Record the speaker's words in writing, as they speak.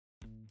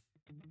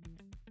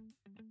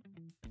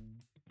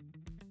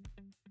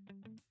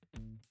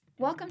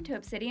Welcome to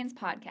Obsidian's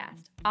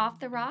podcast, Off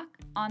the Rock,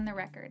 On the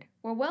Record,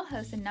 where we'll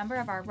host a number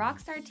of our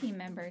Rockstar team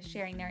members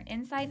sharing their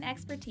insight and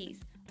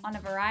expertise on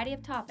a variety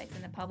of topics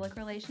in the public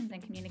relations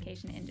and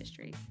communication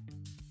industries.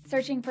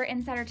 Searching for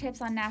insider tips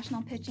on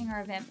national pitching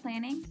or event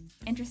planning?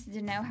 Interested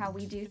to know how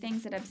we do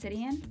things at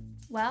Obsidian?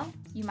 Well,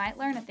 you might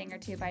learn a thing or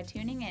two by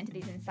tuning in to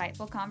these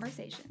insightful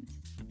conversations.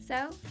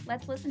 So,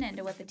 let's listen in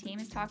to what the team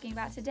is talking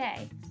about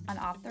today on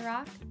Off the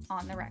Rock,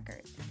 On the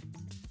Record.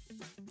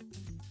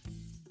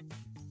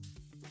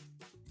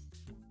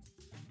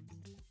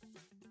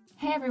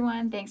 Hey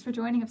everyone, thanks for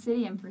joining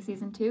Obsidian for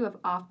Season 2 of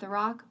Off the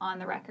Rock, On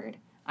the Record.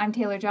 I'm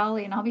Taylor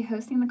Jolly, and I'll be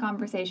hosting the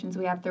conversations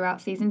we have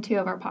throughout Season 2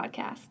 of our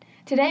podcast.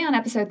 Today on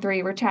Episode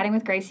 3, we're chatting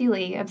with Gracie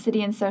Lee,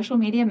 Obsidian's social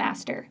media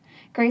master.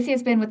 Gracie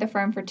has been with the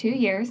firm for 2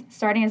 years,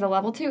 starting as a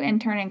Level 2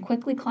 intern and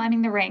quickly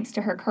climbing the ranks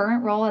to her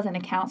current role as an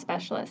account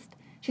specialist.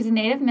 She's a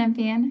native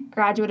Memphian,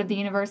 graduate of the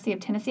University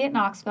of Tennessee at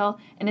Knoxville,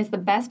 and is the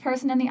best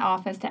person in the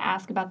office to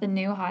ask about the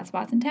new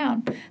hotspots in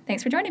town.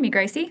 Thanks for joining me,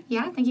 Gracie.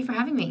 Yeah, thank you for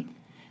having me.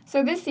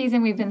 So this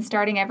season, we've been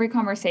starting every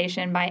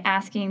conversation by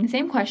asking the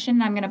same question,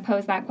 and I'm going to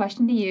pose that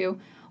question to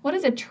you. What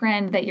is a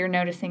trend that you're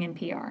noticing in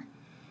PR?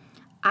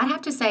 I'd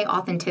have to say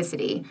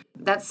authenticity.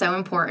 That's so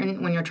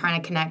important when you're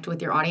trying to connect with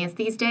your audience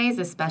these days,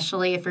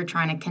 especially if you're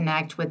trying to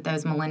connect with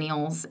those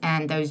millennials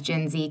and those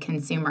Gen Z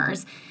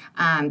consumers.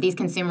 These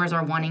consumers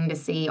are wanting to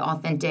see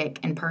authentic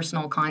and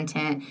personal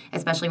content,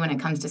 especially when it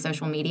comes to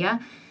social media.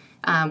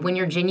 When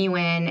you're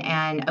genuine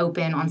and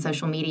open on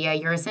social media,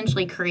 you're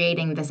essentially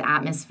creating this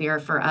atmosphere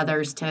for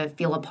others to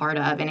feel a part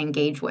of and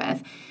engage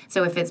with.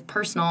 So if it's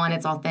personal and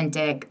it's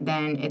authentic,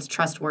 then it's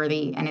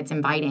trustworthy and it's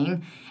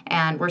inviting.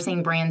 And we're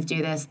seeing brands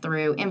do this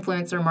through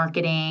influencer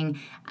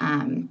marketing,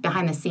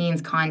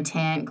 behind-the-scenes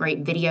content, great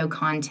video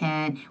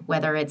content,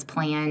 whether it's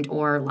planned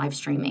or live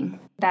streaming.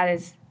 That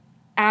is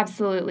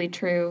absolutely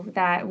true,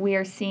 that we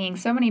are seeing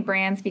so many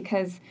brands,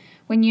 because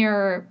when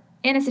you're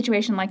in a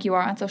situation like you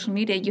are on social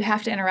media, you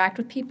have to interact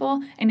with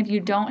people, and if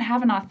you don't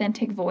have an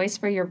authentic voice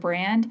for your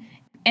brand,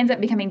 it ends up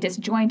becoming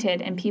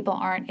disjointed, and people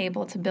aren't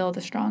able to build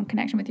a strong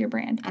connection with your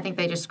brand. I think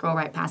they just scroll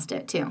right past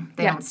it, too.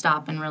 They don't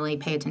stop and really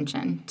pay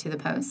attention to the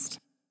post.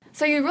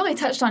 So you really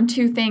touched on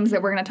two things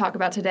that we're going to talk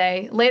about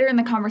today. Later in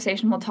the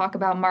conversation, we'll talk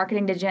about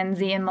marketing to Gen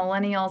Z and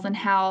millennials and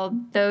how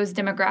those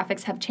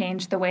demographics have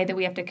changed the way that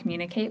we have to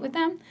communicate with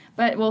them.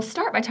 But we'll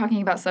start by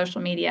talking about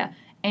social media.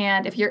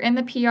 And if you're in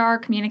the PR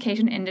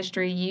communication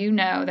industry, you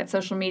know that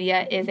social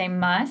media is a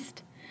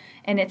must,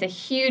 and it's a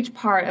huge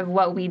part of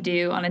what we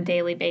do on a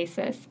daily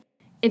basis.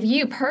 If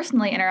you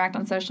personally interact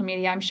on social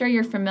media, I'm sure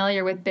you're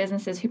familiar with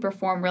businesses who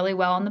perform really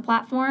well on the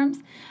platforms.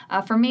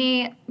 For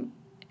me,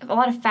 a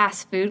lot of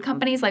fast food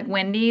companies like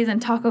Wendy's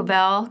and Taco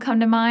Bell come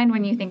to mind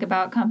when you think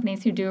about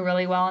companies who do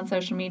really well on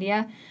social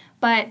media.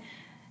 But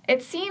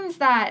it seems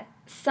that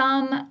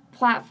some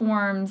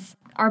platforms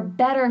are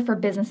better for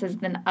businesses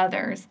than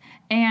others,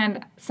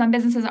 and some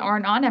businesses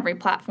aren't on every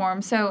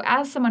platform. So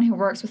as someone who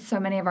works with so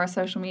many of our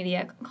social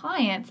media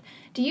clients,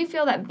 do you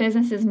feel that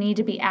businesses need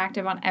to be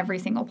active on every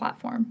single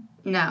platform?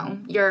 No,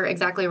 you're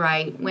exactly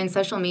right. When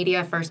social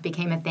media first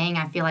became a thing,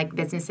 I feel like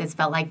businesses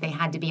felt like they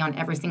had to be on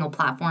every single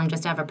platform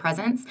just to have a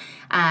presence,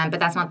 but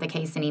that's not the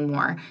case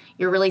anymore.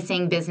 You're really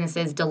seeing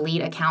businesses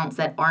delete accounts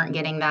that aren't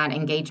getting that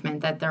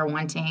engagement that they're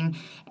wanting,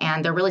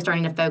 and they're really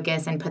starting to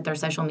focus and put their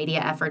social media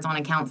efforts on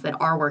accounts that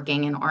are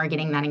working and are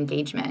getting that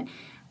engagement.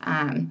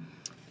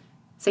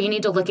 So you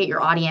need to look at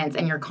your audience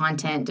and your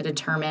content to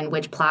determine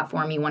which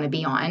platform you want to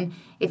be on.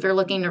 If you're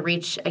looking to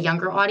reach a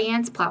younger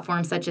audience,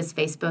 platforms such as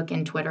Facebook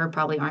and Twitter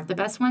probably aren't the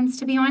best ones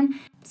to be on.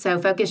 So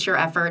focus your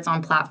efforts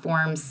on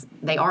platforms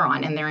they are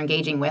on and they're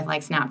engaging with,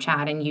 like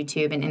Snapchat and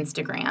YouTube and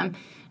Instagram.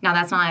 Now,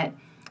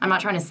 I'm not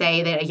trying to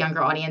say that a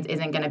younger audience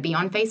isn't going to be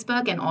on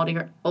Facebook and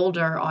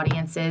older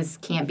audiences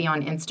can't be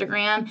on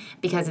Instagram,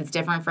 because it's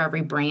different for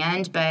every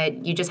brand,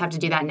 but you just have to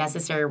do that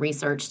necessary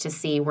research to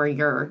see where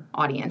your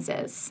audience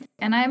is.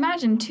 And I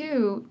imagine,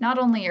 too, not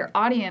only your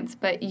audience,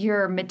 but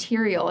your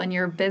material and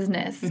your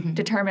business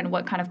determine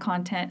what kind of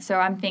content. So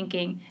I'm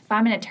thinking, if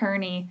I'm an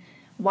attorney,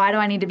 why do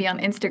I need to be on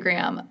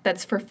Instagram?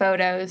 That's for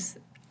photos.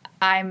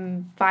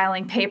 I'm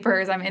filing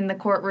papers, I'm in the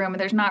courtroom, and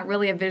there's not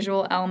really a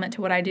visual element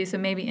to what I do, so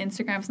maybe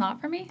Instagram's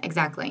not for me?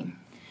 Exactly.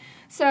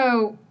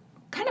 So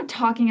kind of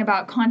talking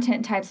about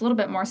content types a little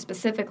bit more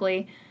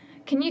specifically,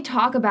 can you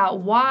talk about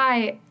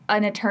why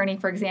an attorney,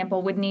 for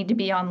example, would need to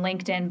be on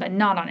LinkedIn but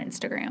not on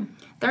Instagram?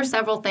 There are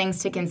several things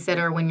to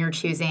consider when you're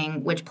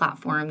choosing which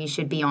platform you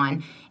should be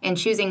on. And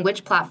choosing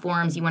which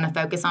platforms you want to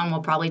focus on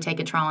will probably take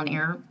a trial and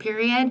error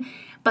period,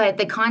 but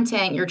the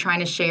content you're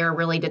trying to share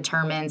really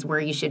determines where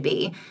you should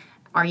be.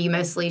 Are you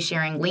mostly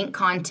sharing link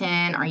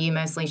content? Are you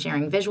mostly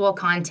sharing visual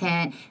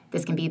content?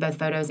 This can be both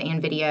photos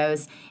and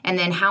videos. And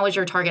then how is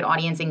your target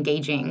audience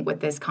engaging with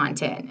this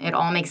content? It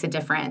all makes a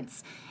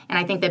difference. And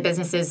I think that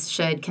businesses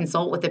should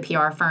consult with a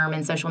PR firm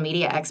and social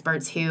media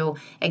experts who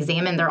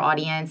examine their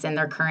audience and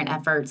their current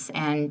efforts,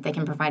 and they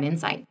can provide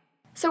insight.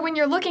 So when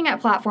you're looking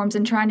at platforms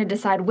and trying to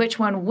decide which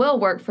one will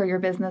work for your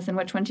business and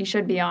which ones you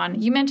should be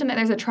on, you mentioned that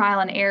there's a trial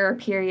and error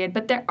period,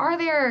 but are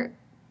there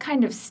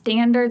kind of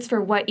standards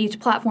for what each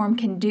platform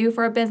can do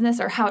for a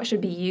business or how it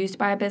should be used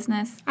by a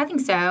business? I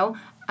think so.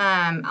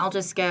 I'll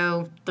just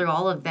go through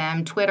all of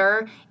them.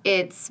 Twitter,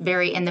 it's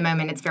very in the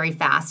moment. It's very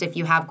fast. If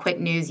you have quick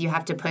news you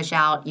have to push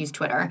out, use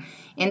Twitter.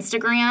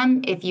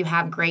 Instagram, if you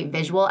have great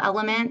visual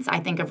elements,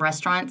 I think of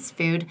restaurants,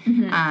 food,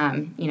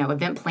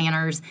 event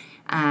planners.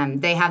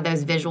 They have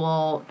those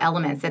visual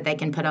elements that they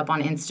can put up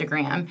on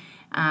Instagram.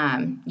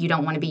 You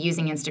don't want to be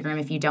using Instagram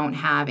if you don't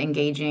have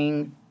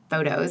engaging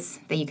photos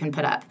that you can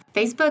put up.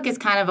 Facebook is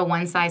kind of a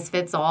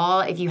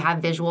one-size-fits-all. If you have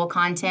visual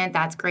content,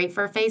 that's great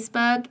for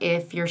Facebook.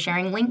 If you're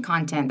sharing link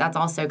content, that's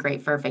also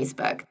great for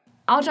Facebook.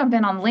 I'll jump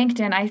in on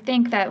LinkedIn. I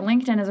think that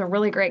LinkedIn is a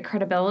really great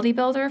credibility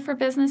builder for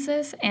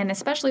businesses, and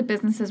especially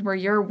businesses where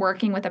you're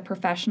working with a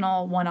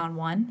professional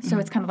one-on-one. So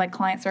it's kind of like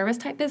client service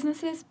type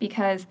businesses,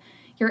 because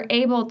you're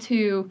able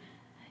to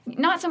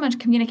not so much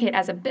communicate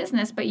as a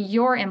business, but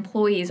your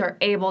employees are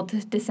able to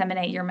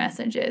disseminate your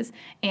messages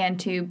and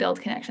to build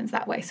connections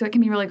that way. So it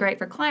can be really great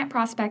for client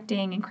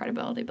prospecting and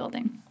credibility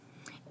building.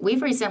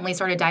 We've recently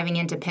started diving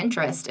into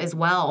Pinterest as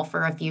well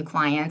for a few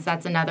clients.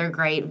 That's another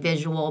great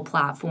visual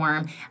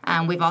platform.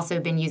 We've also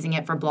been using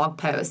it for blog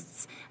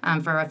posts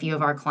for a few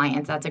of our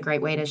clients. That's a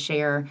great way to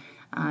share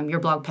your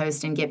blog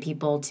post and get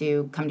people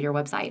to come to your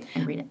website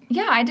and read it.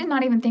 Yeah, I did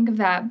not even think of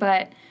that,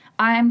 but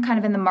I'm kind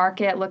of in the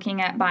market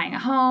looking at buying a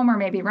home or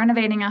maybe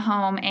renovating a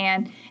home,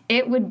 and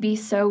it would be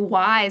so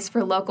wise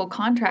for local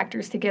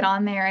contractors to get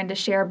on there and to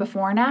share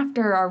before and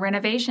after or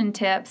renovation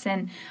tips.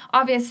 And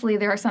obviously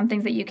there are some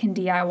things that you can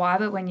DIY,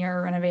 but when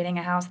you're renovating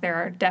a house, there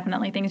are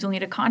definitely things you'll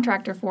need a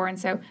contractor for, and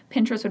so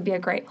Pinterest would be a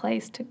great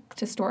place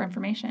to store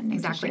information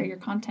and to share your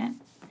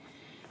content.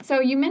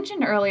 So you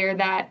mentioned earlier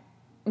that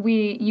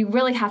you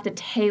really have to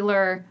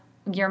tailor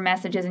your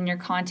messages and your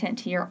content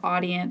to your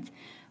audience,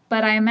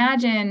 but I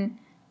imagine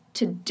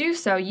to do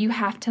so, you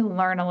have to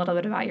learn a little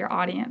bit about your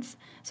audience.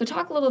 So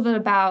talk a little bit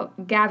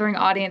about gathering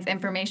audience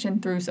information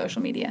through social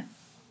media.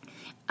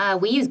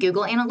 We use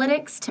Google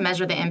Analytics to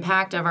measure the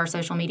impact of our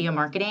social media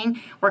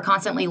marketing. We're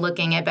constantly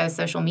looking at both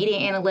social media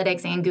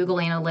analytics and Google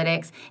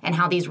Analytics and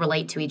how these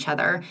relate to each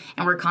other.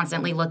 And we're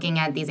constantly looking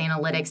at these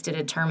analytics to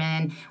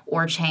determine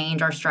or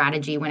change our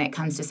strategy when it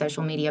comes to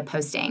social media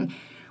posting.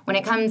 When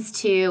it comes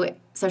to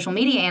social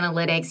media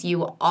analytics,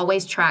 you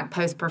always track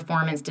post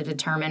performance to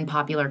determine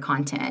popular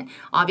content.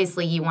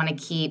 Obviously, you want to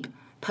keep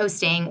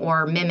posting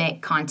or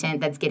mimic content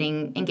that's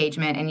getting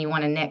engagement, and you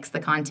want to nix the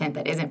content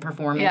that isn't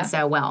performing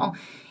so well.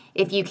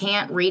 If you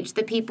can't reach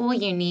the people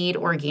you need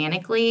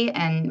organically,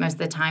 and most of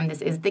the time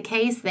this is the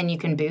case, then you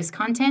can boost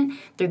content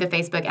through the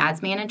Facebook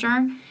Ads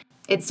Manager.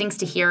 It stinks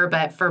to hear,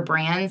 but for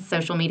brands,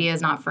 social media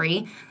is not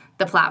free.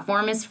 The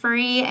platform is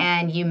free,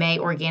 and you may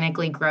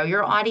organically grow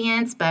your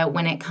audience, but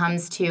when it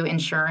comes to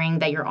ensuring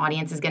that your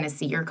audience is going to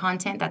see your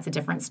content, that's a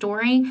different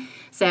story.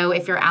 So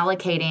if you're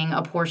allocating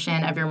a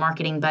portion of your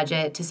marketing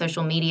budget to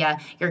social media,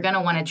 you're going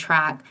to want to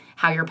track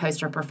how your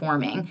posts are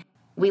performing.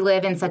 We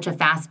live in such a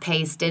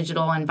fast-paced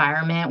digital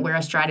environment where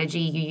a strategy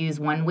you use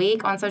one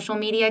week on social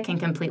media can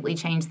completely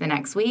change the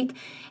next week,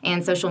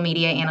 and social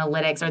media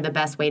analytics are the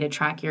best way to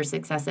track your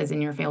successes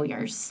and your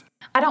failures.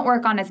 I don't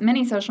work on as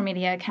many social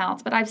media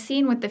accounts, but I've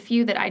seen with the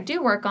few that I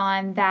do work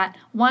on that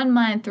 1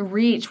 month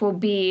reach will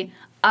be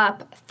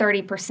up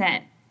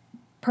 30%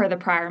 per the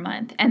prior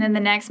month. And then the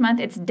next month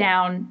it's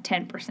down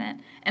 10%.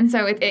 And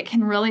so it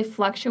can really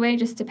fluctuate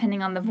just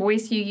depending on the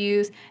voice you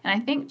use. And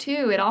I think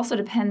too, it also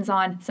depends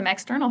on some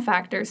external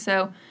factors.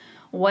 So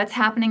what's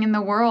happening in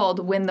the world?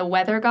 When the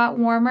weather got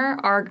warmer,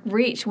 our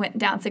reach went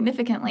down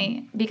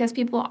significantly because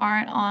people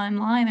aren't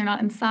online, they're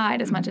not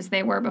inside as much as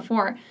they were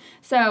before.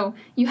 So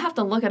you have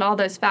to look at all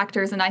those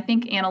factors, and I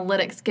think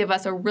analytics give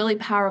us a really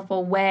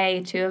powerful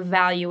way to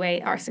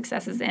evaluate our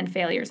successes and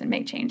failures and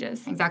make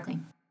changes. Exactly.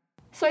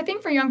 So I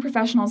think for young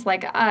professionals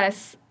like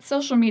us,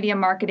 social media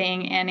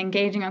marketing and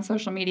engaging on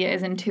social media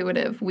is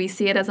intuitive. We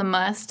see it as a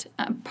must,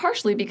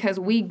 partially because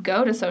we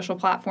go to social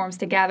platforms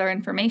to gather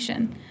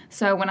information.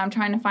 So when I'm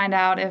trying to find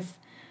out if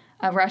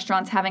a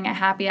restaurant's having a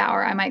happy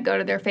hour, I might go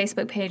to their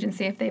Facebook page and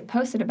see if they've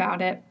posted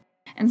about it.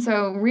 And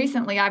so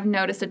recently I've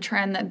noticed a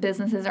trend that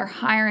businesses are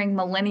hiring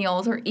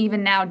millennials or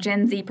even now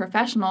Gen Z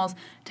professionals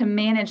to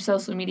manage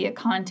social media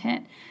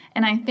content.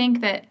 And I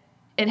think that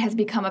it has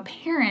become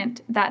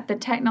apparent that the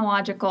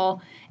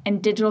technological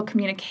and digital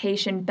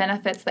communication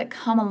benefits that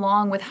come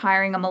along with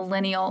hiring a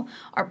millennial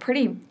are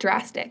pretty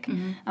drastic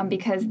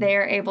because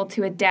they're able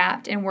to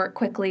adapt and work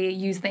quickly,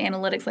 use the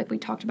analytics like we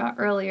talked about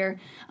earlier.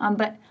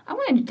 But I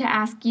wanted to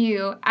ask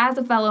you, as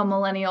a fellow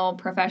millennial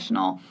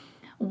professional,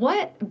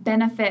 what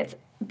benefits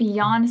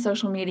beyond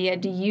social media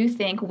do you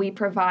think we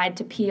provide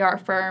to PR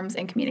firms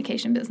and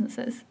communication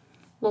businesses?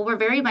 Well, we're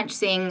very much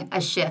seeing a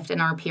shift in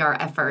our PR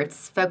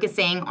efforts.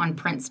 Focusing on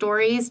print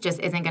stories just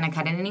isn't going to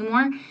cut it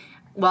anymore.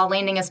 while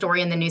landing a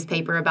story in the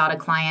newspaper about a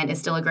client is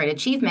still a great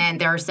achievement,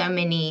 there are so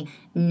many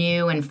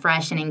new and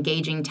fresh and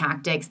engaging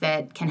tactics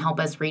that can help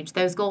us reach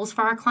those goals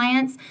for our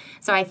clients.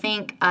 So I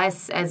think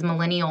us as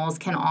millennials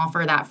can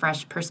offer that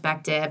fresh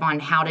perspective on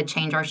how to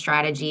change our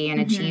strategy and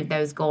achieve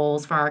those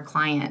goals for our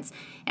clients.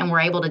 And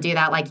we're able to do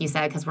that, like you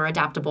said, because we're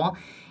adaptable.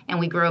 And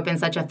we grew up in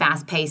such a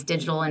fast-paced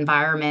digital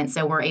environment,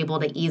 so we're able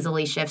to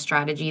easily shift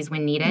strategies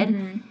when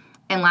needed.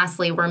 And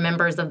lastly, we're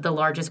members of the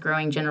largest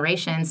growing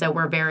generation, so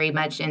we're very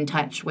much in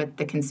touch with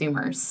the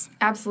consumers.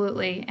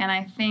 Absolutely. And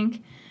I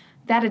think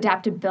that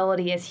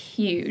adaptability is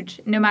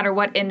huge. No matter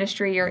what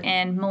industry you're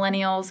in,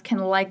 millennials can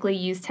likely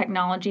use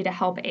technology to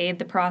help aid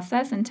the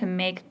process and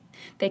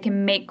they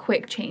can make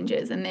quick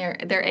changes, and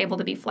they're able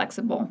to be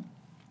flexible.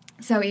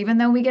 So even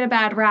though we get a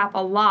bad rap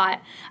a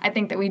lot, I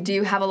think that we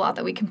do have a lot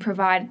that we can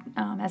provide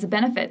as a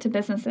benefit to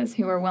businesses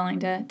who are willing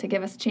to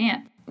give us a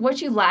chance.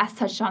 What you last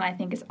touched on, I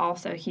think, is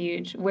also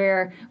huge.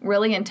 We're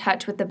really in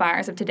touch with the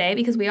buyers of today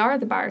because we are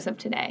the buyers of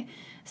today.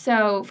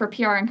 So for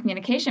PR and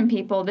communication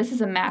people, this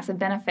is a massive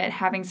benefit,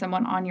 having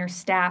someone on your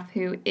staff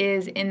who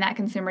is in that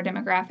consumer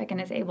demographic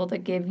and is able to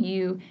give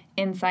you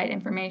insight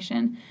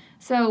information.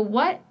 So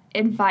what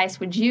advice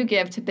would you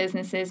give to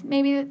businesses,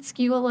 maybe that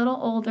skew a little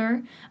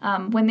older,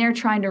 when they're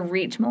trying to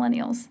reach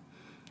millennials?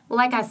 Well,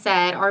 like I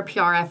said, our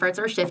PR efforts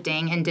are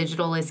shifting and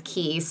digital is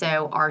key,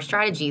 so our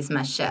strategies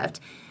must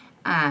shift.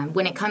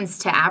 When it comes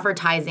to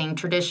advertising,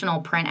 traditional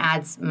print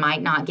ads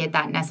might not get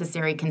that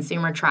necessary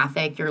consumer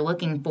traffic you're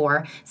looking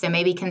for. So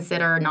maybe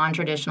consider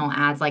non-traditional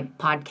ads like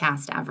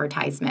podcast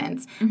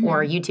advertisements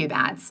or YouTube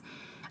ads.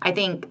 I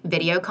think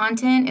video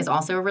content is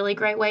also a really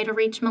great way to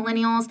reach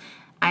millennials.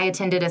 I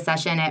attended a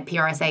session at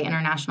PRSA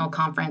International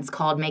Conference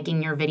called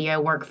Making Your Video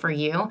Work for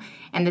You,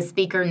 and the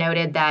speaker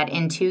noted that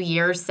in 2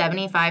 years,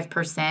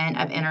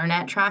 75% of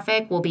internet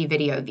traffic will be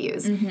video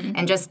views.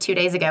 And just 2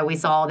 days ago, we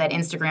saw that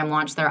Instagram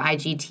launched their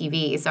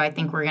IGTV, so I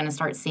think we're going to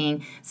start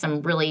seeing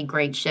some really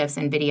great shifts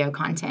in video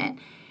content.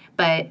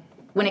 But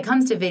when it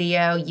comes to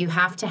video, you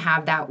have to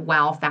have that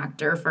wow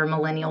factor for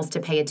millennials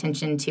to pay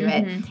attention to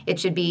it. It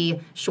should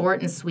be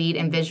short and sweet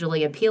and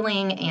visually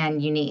appealing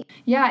and unique.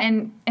 Yeah,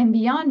 and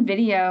beyond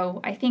video,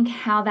 I think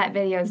how that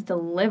video is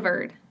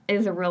delivered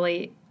is a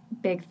really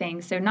big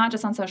thing. So not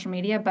just on social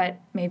media, but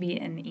maybe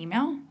in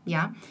email.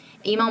 Yeah.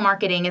 Email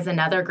marketing is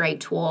another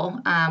great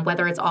tool,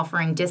 whether it's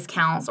offering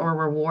discounts or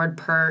reward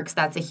perks.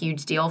 That's a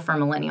huge deal for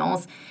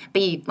millennials.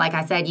 But like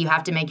I said, you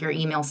have to make your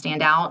email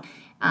stand out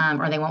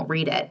or they won't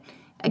read it.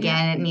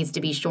 Again, it needs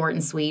to be short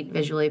and sweet,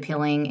 visually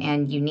appealing,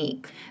 and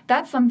unique.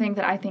 That's something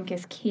that I think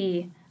is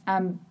key.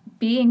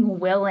 Being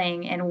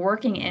willing and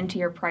working into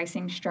your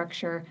pricing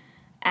structure,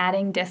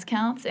 adding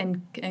discounts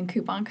and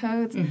coupon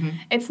codes.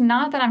 It's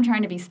not that I'm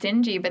trying to be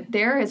stingy, but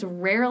there's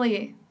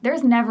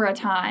never a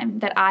time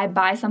that I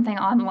buy something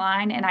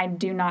online and I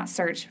do not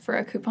search for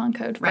a coupon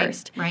code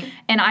first. Right.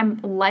 And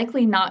I'm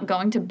likely not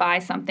going to buy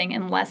something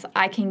unless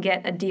I can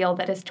get a deal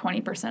that is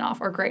 20%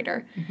 off or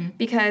greater.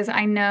 Because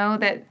I know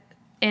that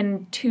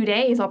in 2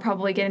 days, I'll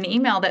probably get an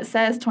email that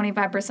says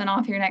 25%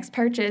 off your next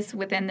purchase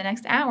within the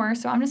next hour.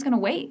 So I'm just going to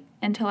wait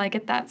until I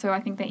get that. So I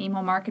think that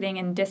email marketing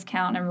and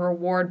discount and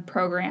reward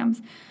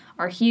programs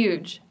are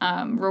huge.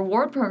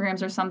 Reward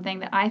programs are something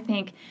that I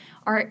think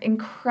are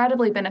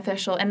incredibly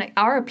beneficial and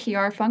are a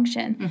PR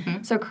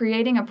function. So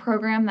creating a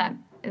program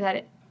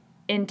that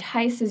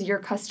entices your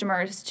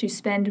customers to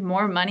spend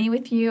more money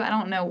with you, I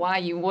don't know why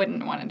you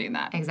wouldn't want to do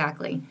that.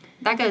 Exactly.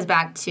 That goes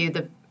back to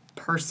the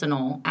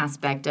personal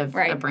aspect of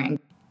a brand.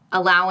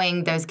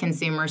 Allowing those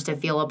consumers to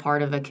feel a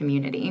part of a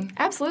community.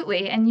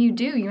 Absolutely. And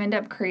you end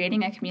up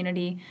creating a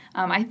community.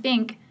 I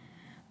think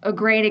a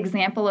great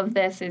example of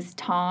this is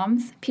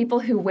Toms. People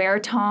who wear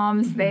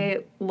Toms,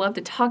 they love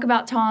to talk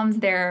about Toms.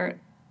 They're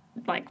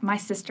like, my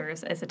sister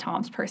is a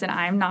Toms person.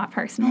 I am not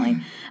personally.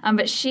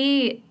 But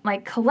she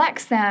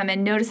collects them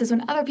and notices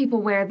when other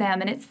people wear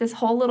them. And it's this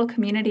whole little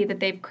community that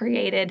they've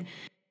created.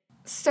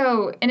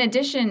 So in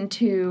addition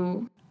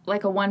to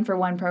like a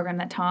one-for-one program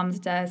that Toms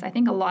does, I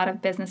think a lot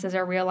of businesses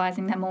are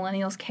realizing that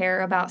millennials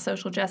care about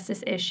social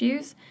justice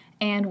issues.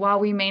 And while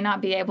we may not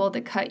be able to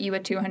cut you a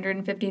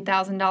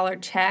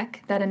 $250,000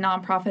 check that a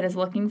nonprofit is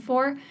looking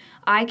for,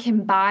 I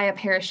can buy a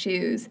pair of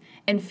shoes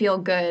and feel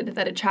good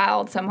that a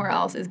child somewhere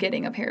else is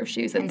getting a pair of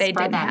shoes that they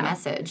didn't have. And spread that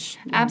message.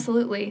 Yeah.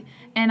 Absolutely.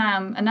 And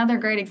another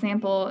great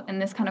example,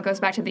 and this kind of goes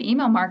back to the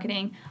email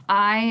marketing,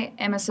 I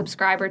am a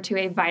subscriber to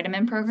a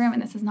vitamin program,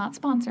 and this is not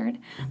sponsored,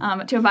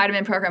 to a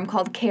vitamin program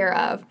called Care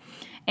Of.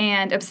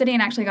 And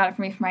Obsidian actually got it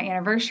for me for my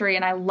anniversary,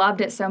 and I loved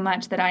it so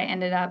much that I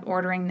ended up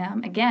ordering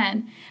them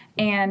again.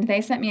 And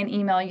they sent me an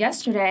email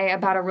yesterday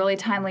about a really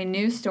timely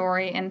news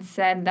story and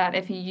said that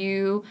if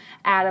you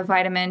add a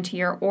vitamin to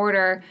your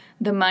order,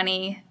 the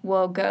money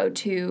will go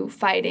to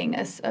fighting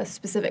a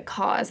specific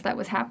cause that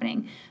was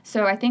happening.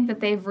 So I think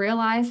that they've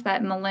realized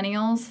that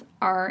millennials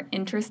are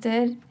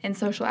interested in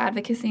social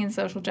advocacy and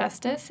social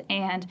justice,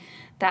 and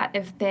that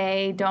if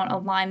they don't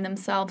align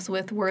themselves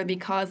with worthy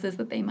causes,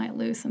 that they might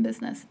lose some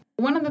business.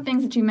 One of the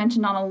things that you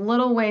mentioned on a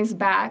little ways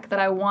back that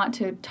I want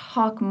to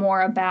talk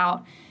more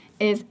about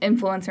is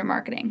influencer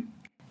marketing.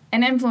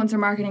 And influencer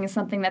marketing is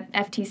something that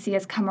FTC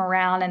has come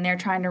around and they're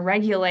trying to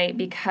regulate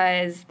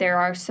because there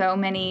are so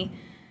many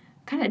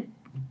kind of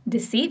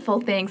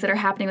deceitful things that are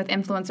happening with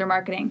influencer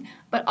marketing.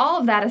 But all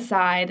of that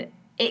aside,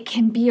 it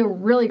can be a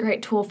really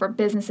great tool for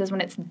businesses when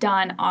it's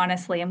done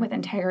honestly and with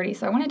integrity.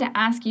 So I wanted to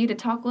ask you to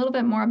talk a little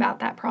bit more about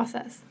that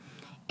process.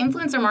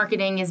 Influencer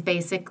marketing is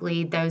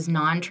basically those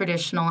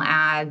non-traditional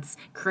ads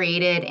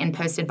created and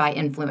posted by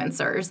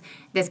influencers.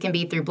 This can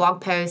be through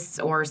blog posts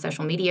or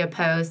social media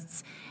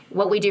posts.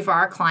 What we do for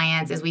our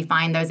clients is we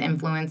find those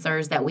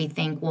influencers that we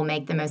think will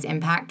make the most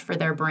impact for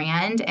their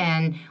brand,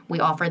 and we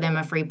offer them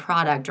a free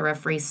product or a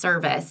free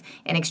service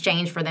in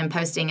exchange for them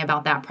posting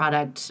about that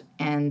product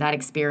and that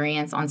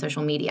experience on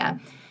social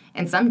media.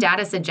 And some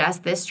data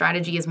suggests this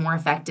strategy is more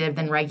effective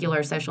than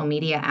regular social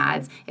media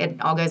ads. It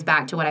all goes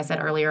back to what I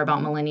said earlier about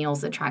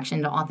millennials'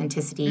 attraction to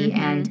authenticity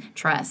and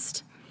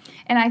trust.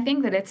 And I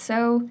think that it's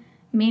so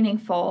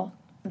meaningful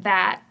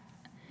that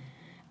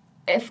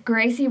if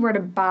Gracie were to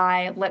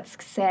buy,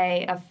 let's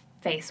say, a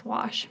face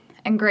wash,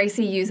 and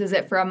Gracie uses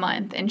it for a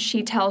month, and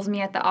she tells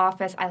me at the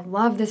office, I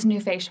love this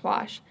new face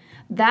wash,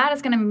 that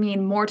is going to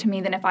mean more to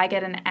me than if I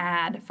get an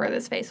ad for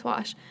this face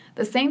wash.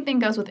 The same thing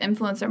goes with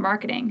influencer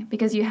marketing,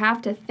 because you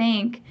have to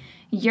think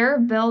you're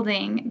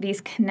building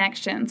these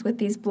connections with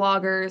these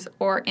bloggers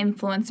or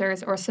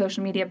influencers or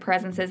social media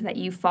presences that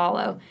you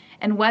follow.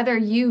 And whether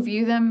you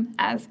view them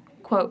as,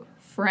 quote,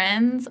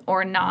 friends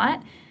or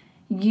not,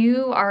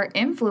 you are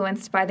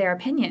influenced by their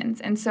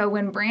opinions. And so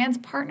when brands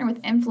partner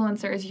with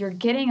influencers, you're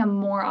getting a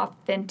more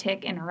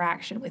authentic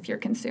interaction with your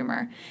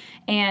consumer.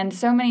 And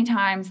so many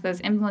times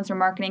those influencer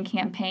marketing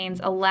campaigns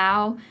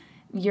allow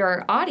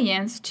your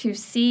audience to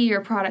see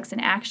your products in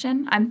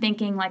action. I'm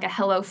thinking like a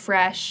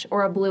HelloFresh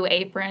or a Blue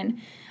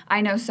Apron. I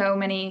know so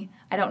many,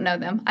 I don't know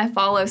them, I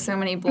follow so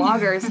many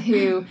bloggers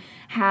who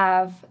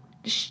have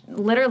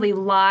literally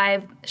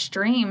live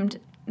streamed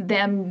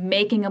them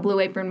making a Blue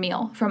Apron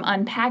meal, from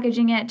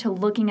unpackaging it to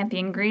looking at the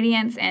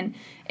ingredients, and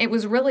it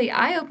was really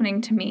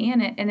eye-opening to me,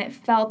 and it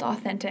felt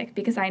authentic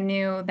because I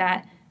knew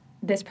that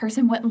this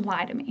person wouldn't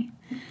lie to me.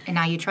 And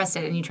now you trust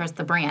it, and you trust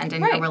the brand,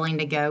 and Right. you're willing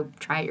to go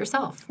try it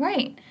yourself.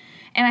 Right.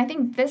 And I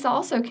think this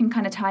also can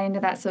kind of tie into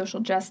that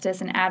social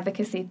justice and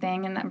advocacy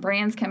thing, and that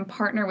brands can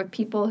partner with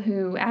people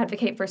who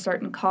advocate for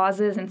certain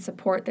causes and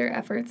support their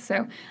efforts. So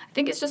I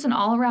think it's just an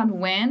all-around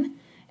win.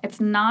 It's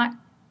not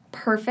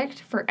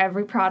perfect for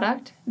every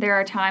product. There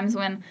are times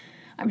when,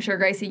 I'm sure,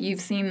 Gracie, you've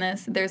seen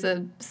this, there's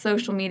a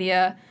social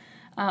media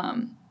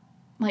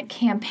like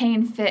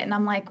campaign fit, and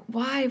I'm like,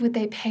 why would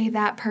they pay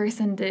that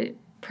person to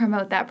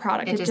promote that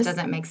product? It just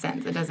doesn't make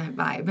sense. It doesn't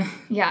vibe.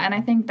 Yeah, and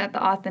I think that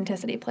the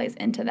authenticity plays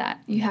into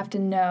that. You have to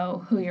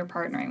know who you're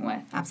partnering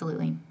with.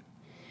 Absolutely.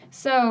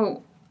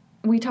 So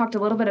we talked a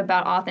little bit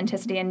about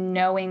authenticity and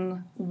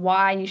knowing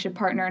why you should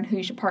partner and who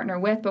you should partner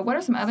with, but what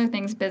are some other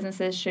things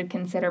businesses should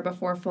consider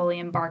before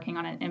fully embarking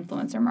on an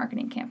influencer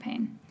marketing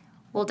campaign?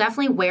 Well,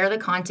 definitely where the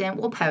content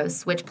will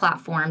post. Which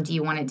platform do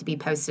you want it to be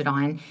posted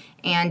on?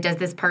 And does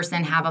this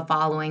person have a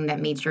following that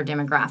meets your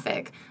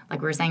demographic?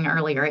 Like we were saying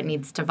earlier, it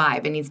needs to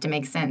vibe. It needs to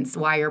make sense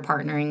why you're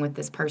partnering with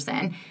this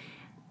person.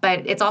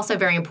 But it's also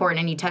very important,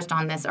 and you touched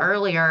on this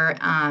earlier,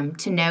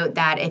 to note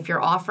that if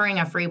you're offering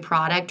a free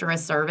product or a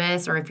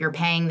service, or if you're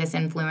paying this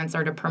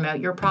influencer to promote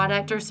your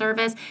product or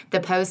service, the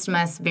post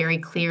must very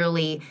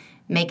clearly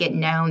make it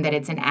known that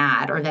it's an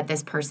ad or that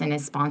this person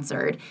is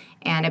sponsored.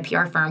 And a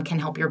PR firm can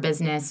help your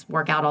business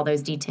work out all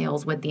those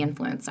details with the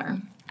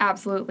influencer.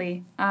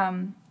 Absolutely.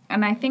 And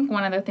I think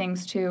one of the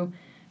things, too,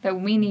 that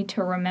we need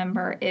to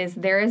remember is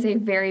there is a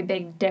very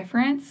big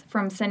difference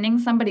from sending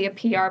somebody a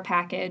PR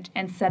package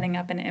and setting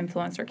up an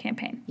influencer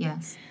campaign.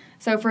 Yes.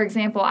 So, for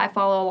example, I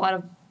follow a lot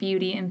of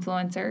beauty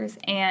influencers,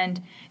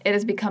 and it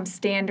has become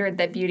standard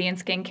that beauty and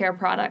skincare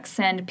products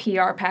send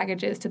PR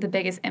packages to the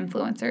biggest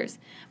influencers.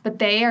 But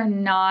they are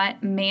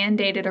not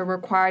mandated or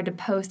required to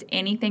post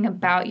anything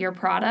about your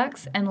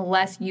products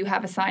unless you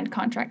have a signed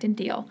contract and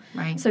deal.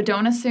 Right. So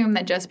don't assume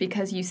that just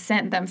because you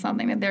sent them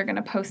something that they're going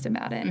to post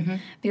about it. Mm-hmm.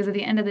 Because at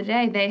the end of the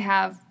day, they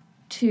have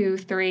 2,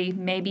 3,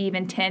 maybe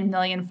even 10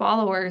 million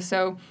followers.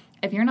 So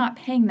if you're not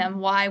paying them,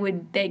 why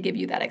would they give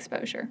you that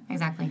exposure?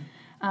 Exactly.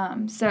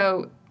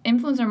 So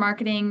influencer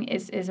marketing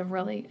is a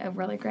really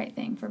great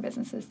thing for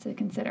businesses to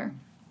consider.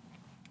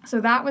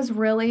 So that was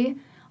really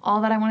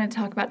all that I wanted to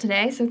talk about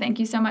today. So thank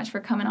you so much for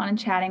coming on and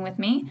chatting with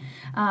me.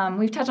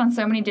 We've touched on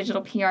so many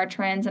digital PR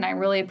trends, and I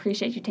really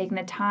appreciate you taking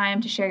the time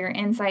to share your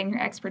insight and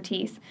your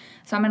expertise.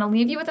 So I'm going to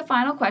leave you with a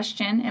final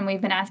question, and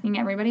we've been asking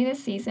everybody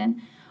this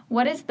season,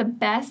 what is the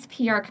best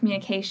PR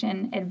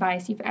communication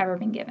advice you've ever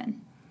been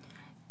given?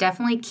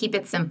 Definitely keep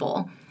it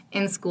simple.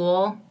 In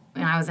school,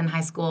 when I was in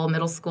high school,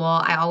 middle school,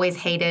 I always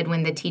hated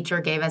when the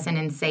teacher gave us an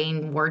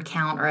insane word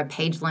count or a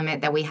page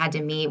limit that we had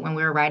to meet when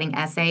we were writing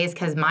essays,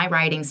 because my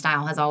writing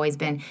style has always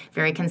been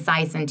very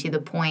concise and to the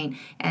point,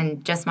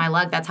 and just my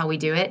luck, that's how we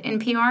do it in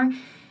PR.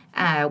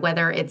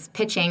 whether it's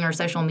pitching or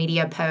social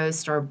media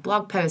posts or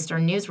blog posts or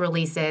news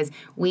releases,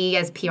 we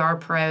as PR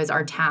pros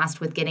are tasked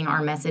with getting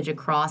our message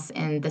across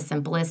in the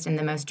simplest and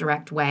the most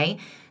direct way.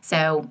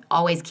 So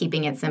always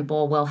keeping it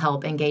simple will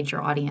help engage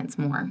your audience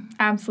more.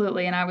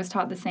 Absolutely. And I was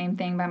taught the same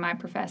thing by my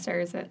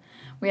professors, that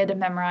we had to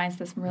memorize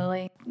this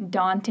really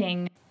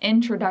daunting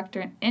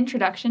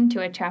introduction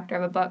to a chapter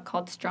of a book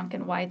called Strunk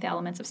and White, The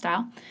Elements of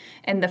Style.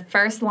 And the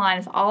first line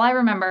is all I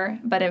remember,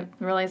 but it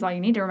really is all you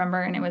need to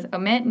remember. And it was,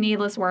 omit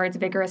needless words,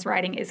 vigorous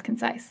writing is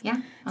concise.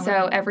 Yeah.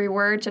 So every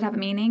word should have a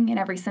meaning, and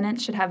every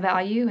sentence should have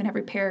value, and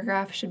every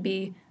paragraph should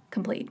be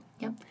complete.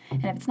 Yep.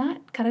 And if it's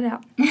not, cut it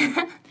out.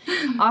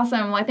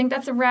 Awesome. Well, I think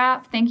that's a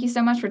wrap. Thank you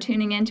so much for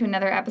tuning in to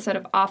another episode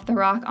of Off the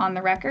Rock on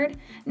the Record.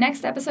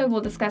 Next episode,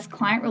 we'll discuss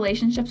client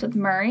relationships with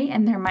Murray,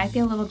 and there might be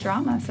a little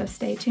drama, so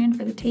stay tuned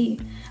for the tea.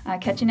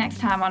 Catch you next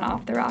time on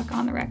Off the Rock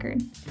on the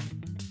Record.